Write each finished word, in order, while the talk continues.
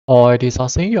Hi, this is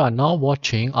AhSing. You are now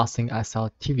watching AhSing SL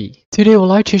TV. Today, I would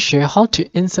like to share how to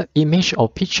insert image or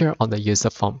picture on the user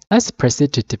form. Let's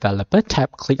proceed to Developer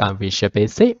tab. Click on Visual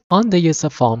Basic. On the user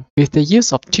form, with the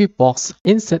use of two boxes,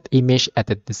 insert image at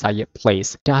the desired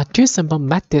place. There are two simple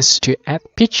methods to add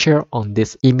picture on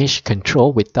this image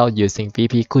control without using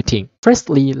VBA coding.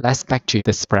 Firstly, let's back to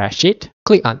the spreadsheet.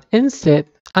 Click on Insert.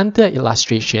 Under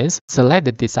Illustrations, select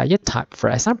the desired type, for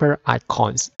example,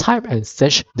 icons. Type and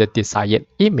search the desired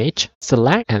image.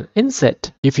 Select and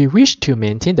insert. If you wish to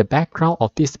maintain the background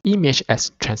of this image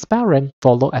as transparent,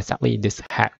 follow exactly this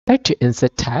hack. Back to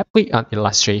Insert tab, click on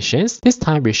Illustrations. This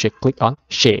time we should click on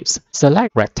Shapes.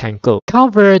 Select Rectangle.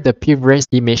 Cover the previous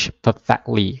image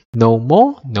perfectly. No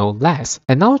more, no less.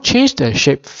 And now change the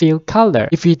shape fill color.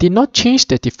 If you did not change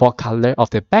the default color of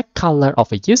the back color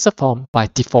of a user form, by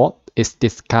default, is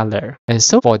this color. And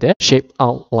so for the shape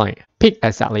outline, pick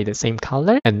exactly the same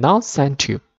color and now send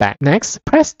to back. Next,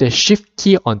 press the shift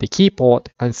key on the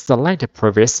keyboard and select the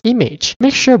previous image.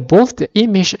 Make sure both the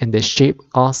image and the shape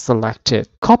are selected.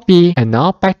 Copy and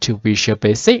now back to Visual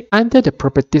Basic. Under the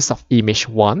properties of image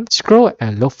 1, scroll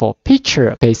and look for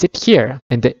picture. Paste it here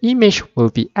and the image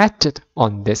will be added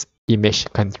on this image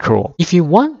control. If you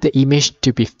want the image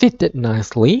to be fitted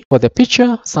nicely, for the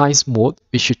picture size mode,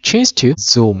 we should change to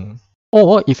zoom.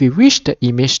 Or if you wish the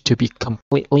image to be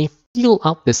completely fill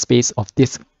up the space of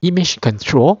this image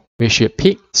control, we should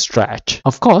pick stretch.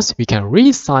 Of course, we can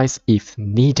resize if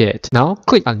needed. Now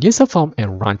click on UserForm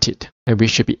and run it, and we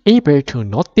should be able to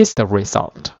notice the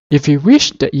result. If you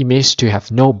wish the image to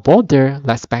have no border,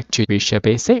 let's back to Visual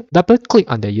Basic. Double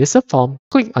click on the user form,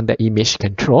 click on the image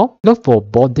control, look for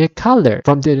border color.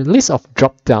 From the list of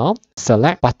drop down,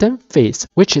 select button face,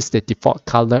 which is the default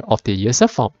color of the user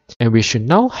form, and we should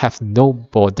now have no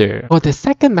border. For the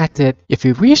second method, if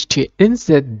you wish to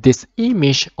insert this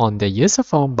image on the user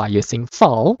form by using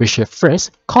File, we should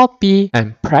first copy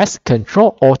and press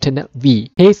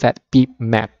Ctrl-Alt-V, paste at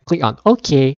bitmap. Click on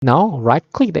OK. Now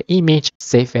right-click the image,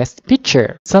 save as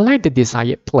picture. Select the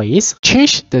desired place.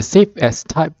 Change the save as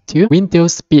type to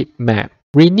Windows bitmap.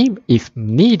 Rename if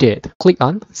needed. Click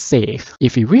on Save.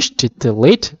 If you wish to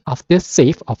delete after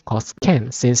save, of course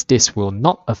can, since this will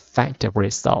not affect the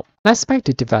result. Let's back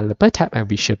to Developer tab and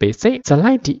Visual Basic.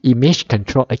 Select the image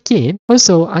control again.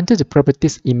 Also, under the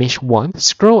Properties Image 1,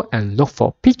 scroll and look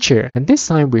for Picture. And this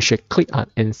time we should click on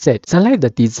Insert. Select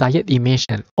the desired image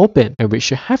and open, and we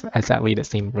should have exactly the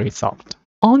same result.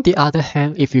 On the other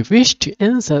hand, if you wish to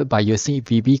insert by using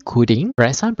VB coding, for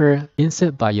example,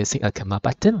 insert by using a command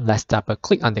button, let's double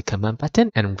click on the command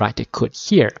button and write the code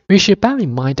here. We should bear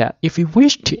in mind that if we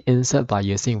wish to insert by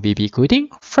using VB coding,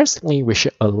 firstly, we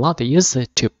should allow the user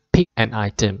to pick an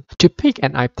item. To pick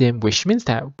an item, which means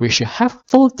that we should have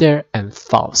folder and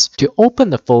files. To open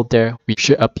the folder, we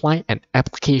should apply an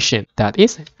application, that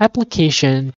is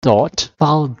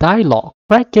application.file dialog.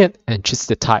 Bracket and choose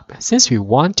the type. Since we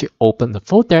want to open the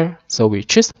folder, so we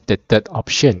choose the third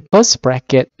option. Close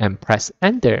bracket and press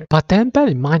enter. But then bear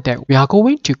in mind that we are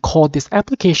going to call this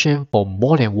application for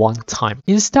more than one time.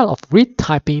 Instead of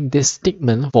retyping this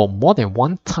statement for more than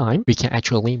one time, we can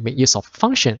actually make use of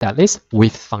function, that is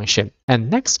with function. And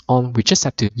next on, we just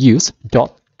have to use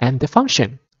dot and the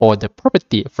function, or the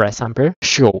property, for example,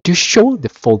 show, to show the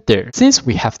folder. Since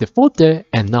we have the folder,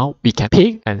 and now we can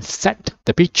pick and set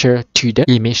the picture to the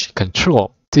image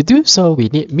control. To do so, we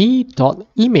need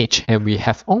me.image, and we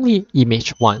have only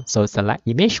image 1. So select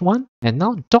image 1, and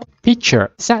now dot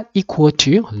picture set equal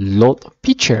to load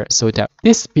picture, so that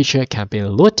this picture can be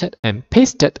loaded and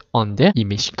pasted on the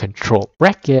image control.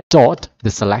 Bracket dot the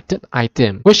selected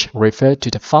item, which refers to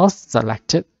the files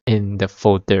selected in the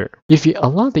folder. If you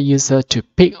allow the user to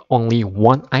pick only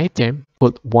one item,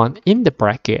 put 1 in the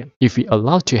bracket. If you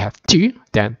allow to have 2,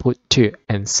 then put 2,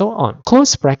 and so on.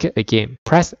 Close bracket again.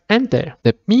 Press enter.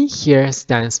 The me here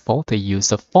stands for the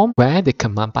user form where the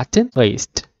command button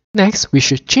placed. Next, we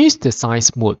should change the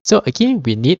size mode. So again,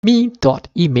 we need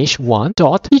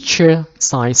me.image1.picture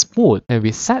size mode, and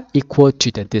we set equal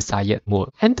to the desired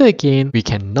mode. Enter again. We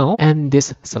can now end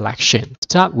this selection.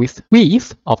 Start with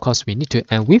width. Of course, we need to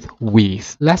end with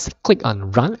width. Let's click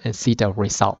on run and see the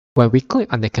result. When we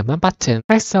click on the command button,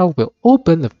 Excel will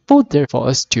open the folder for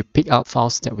us to pick out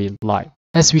files that we like.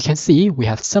 As we can see, we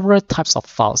have several types of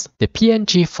files, the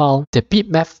PNG file, the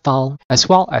bitmap file, as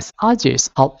well as others.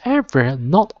 However,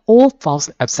 not all files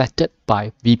are accepted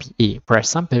by VBA. For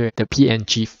example, the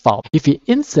PNG file. If we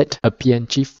insert a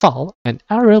PNG file, an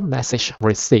error message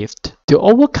received. To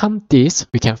overcome this,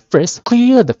 we can first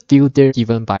clear the filter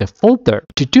given by the folder.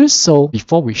 To do so,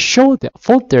 before we show the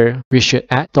folder, we should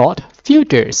add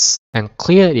filters and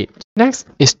clear it. Next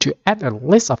is to add a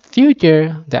list of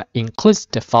filters that includes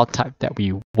the file type that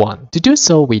we want. To do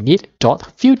so, we need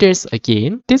 .filters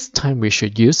again. This time we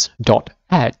should use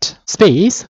 .add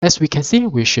space. As we can see,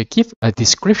 we should give a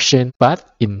description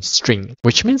but in string,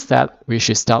 which means that we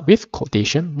should start with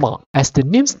quotation mark. As the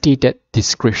name stated,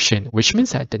 description, which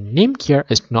means that the name here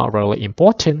is not really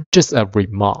important, just a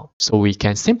remark. So we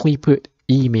can simply put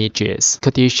images,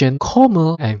 quotation,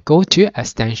 comma, and go to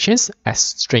extensions as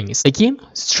strings. Again,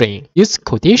 string. Use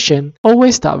quotation.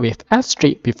 Always start with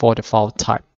asterisk before the file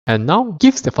type. And now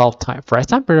give the file type. For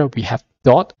example, we have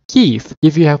 .give.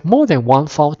 If you have more than one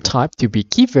file type to be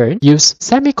given, use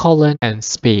semicolon and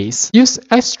space. Use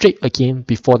asterisk again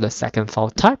before the second file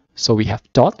type. So we have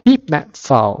 .bitmap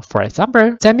file, for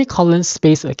example, semicolon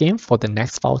space again for the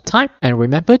next file type. And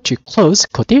remember to close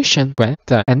quotation when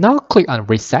done. And now click on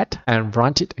reset and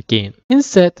run it again.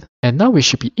 Insert. And now we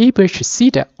should be able to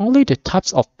see that only the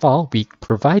types of file we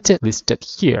provided listed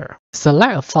here.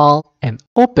 Select a file and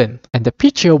open, and the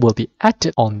picture will be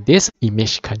added on this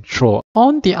image control.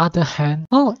 On the other hand,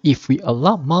 now if we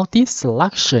allow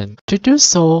multi-selection, to do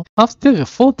so, after the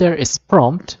folder is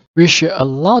prompted, we should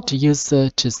allow the user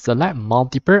to select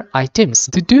multiple items.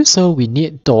 To do so, we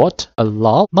need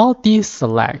 .allow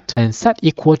multi-select and set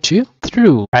equal to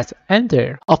true. Press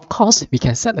enter. Of course, we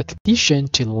can set a condition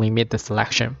to limit the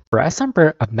selection. For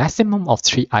example, a maximum of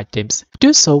 3 items. To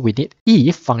do so, we need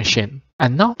if function.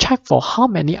 And now check for how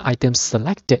many items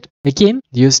selected. Again,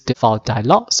 use the file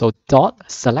dialog. So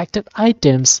 .selected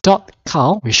items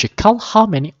 .count. We should count how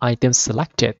many items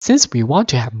selected. Since we want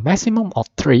to have maximum of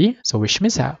 3, so which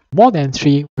means that more than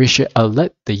 3, we should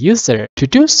alert the user. To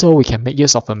do so, we can make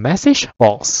use of a message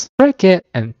box. Bracket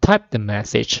and type the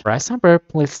message. For example,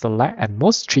 please select at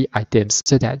most 3 items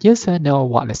so that user know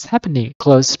what is happening.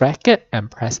 Close bracket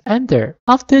and press enter.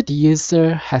 After the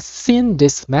user has seen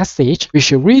this message, we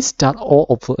should restart all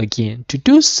over again. To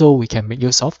do so, we can make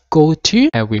use of go to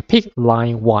and we pick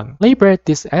line 1. Label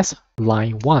this as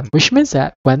line 1, which means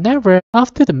that whenever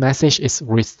after the message is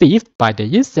received by the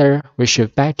user, we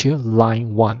should back to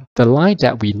line 1, the line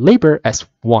that we label as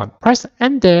 1. Press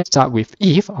enter. Start with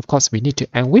if. Of course, we need to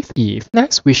end with if.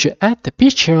 Next, we should add the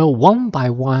picture one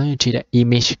by one to the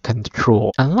image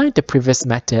control. Unlike the previous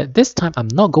method, this time I'm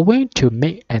not going to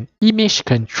make an image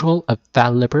control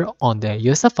available on the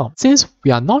user form, since we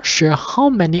are not sure how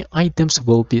many items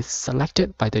will be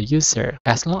selected by the user,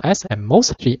 as long as at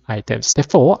most 3 items.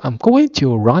 Therefore, I'm going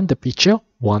to run the picture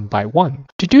one by one.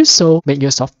 To do so, make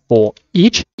use of for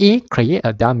each create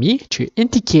a dummy to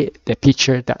indicate the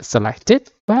picture that's selected.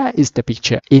 Where is the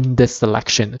picture? In the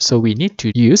selection. So we need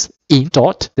to use in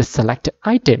the selected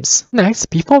items. Next,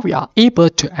 before we are able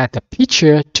to add the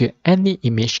picture to any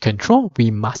image control, we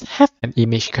must have an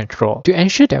image control. To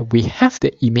ensure that we have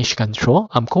the image control,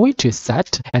 I'm going to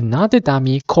set another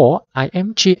dummy called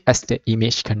img as the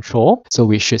image control. So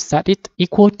we should set it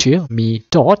equal to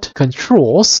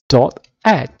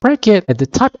me.controls.add bracket and the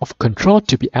type of control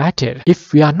to be added.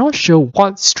 If we are not sure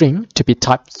what string to be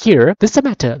typed here, doesn't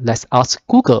matter, let's ask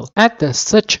Google. Add the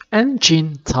search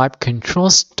engine type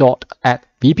controls.add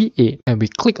VBA and we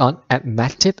click on Add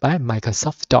Method by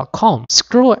Microsoft.com.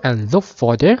 Scroll and look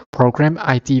for the program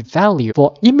ID value.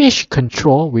 For image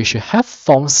control, we should have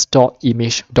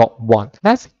fonts.image.1.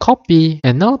 Let's copy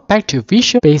and now back to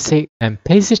Visual Basic and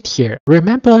paste it here.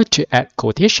 Remember to add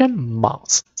quotation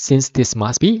marks, since this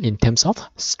must be in terms of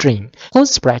string.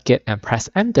 Close bracket and press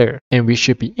enter. And we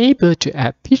should be able to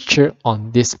add picture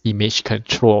on this image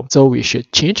control. So we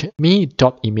should change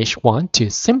me.image1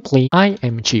 to simply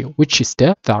img, which is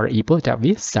the variable that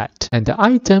we set. And the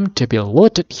item to be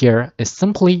loaded here is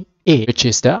simply A, which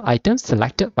is the item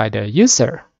selected by the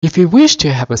user. If you wish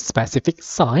to have a specific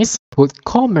size, put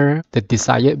comma the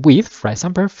desired width, for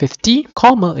example 50,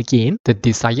 comma again the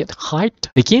desired height,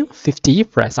 again 50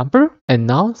 for example, and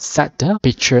now set the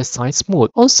picture size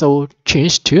mode. Also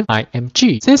change to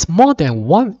img. Since more than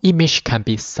one image can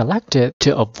be selected,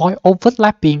 to avoid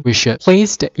overlapping, we should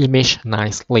place the image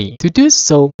nicely. To do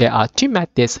so, there are 2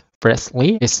 methods.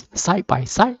 Firstly is side by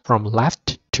side from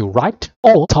left to right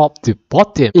or top to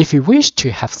bottom. If you wish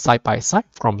to have side by side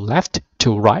from left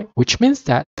to right, which means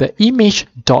that the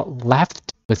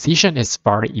image.left position is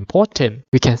very important,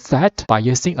 we can set by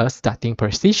using a starting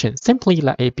position. Simply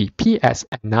let A be P as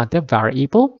another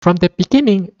variable. From the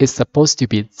beginning, it's supposed to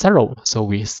be 0, so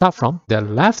we start from the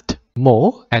left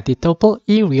more editable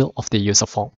area of the user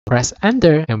form. Press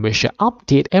enter and we should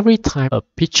update every time a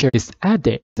picture is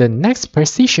added. The next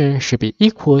position should be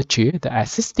equal to the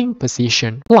existing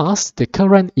position plus the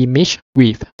current image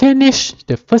width. Finish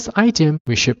the first item,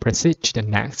 we should proceed to the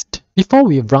next. Before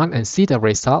we run and see the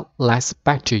result, let's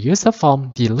back to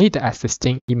UserForm, delete the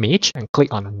existing image and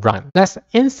click on Run. Let's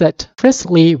insert.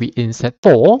 Firstly, we insert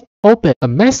 4. Open a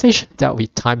message that we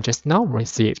typed just now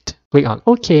received. Click on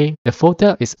OK. The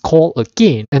folder is called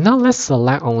again. And now let's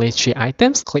select only 3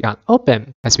 items. Click on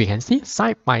Open. As we can see,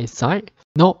 side by side,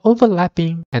 no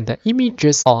overlapping, and the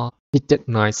images are fitted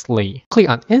nicely. Click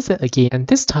on Insert again, and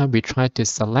this time we try to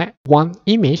select one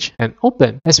image and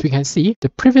open. As we can see, the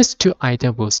previous 2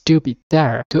 items will still be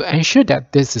there. To ensure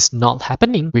that this is not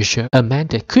happening, we should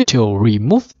amend the code to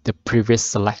remove the previous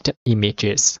selected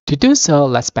images. To do so,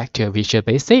 let's back to Visual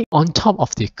Basic. On top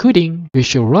of the coding, we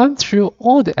should run through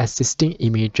all the existing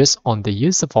images on the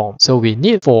user form. So we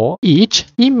need for each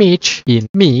image in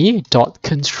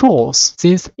me.controls,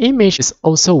 since image is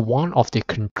also one of the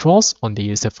controls on the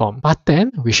user form. But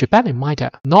then we should bear in mind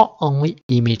that not only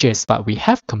images, but we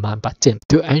have command button.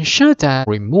 To ensure that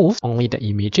remove only the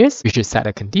images, we should set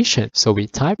a condition. So we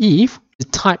type if the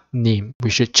type name. We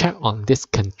should check on this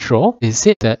control. Is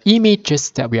it the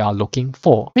images that we are looking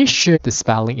for? Make sure the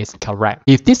spelling is correct.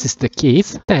 If this is the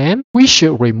case, then we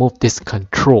should remove this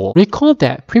control. Recall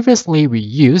that previously we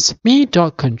used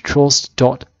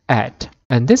me.controls.add.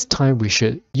 And this time we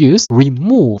should use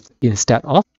remove instead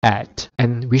of add.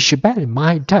 And we should bear in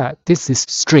mind that this is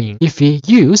string. If we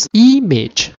use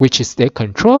image, which is the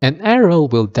control, an error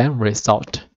will then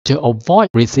result. To avoid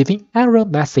receiving error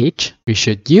message, we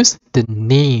should use the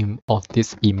name of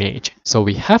this image. So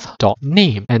we have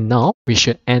 .name, and now we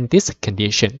should end this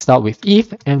condition. Start with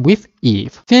if and with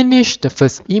if. Finish the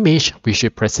first image, we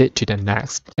should proceed to the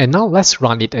next. And now let's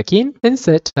run it again.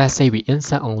 Insert. Let's say we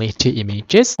insert only 2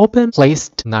 images. Open,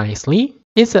 placed nicely.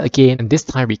 Insert again, and this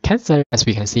time we cancel, as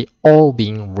we can see all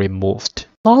being removed.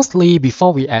 Lastly,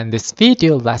 before we end this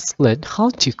video, let's learn how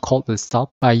to code this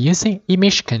up by using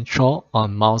image control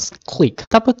on mouse click.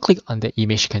 Double click on the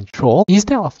image control.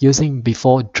 Instead of using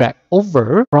before drag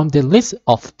over, from the list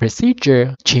of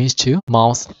procedure, change to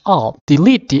mouse up.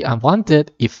 Delete the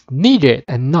unwanted if needed.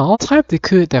 And now type the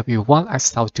code that we want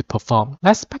Excel to perform.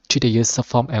 Let's back to the user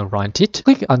form and run it.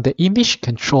 Click on the image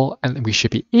control and we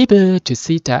should be able to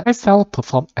see that Excel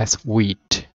perform as read.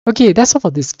 Okay, that's all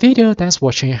for this video. Thanks for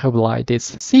watching. I hope you like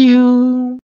this. See you!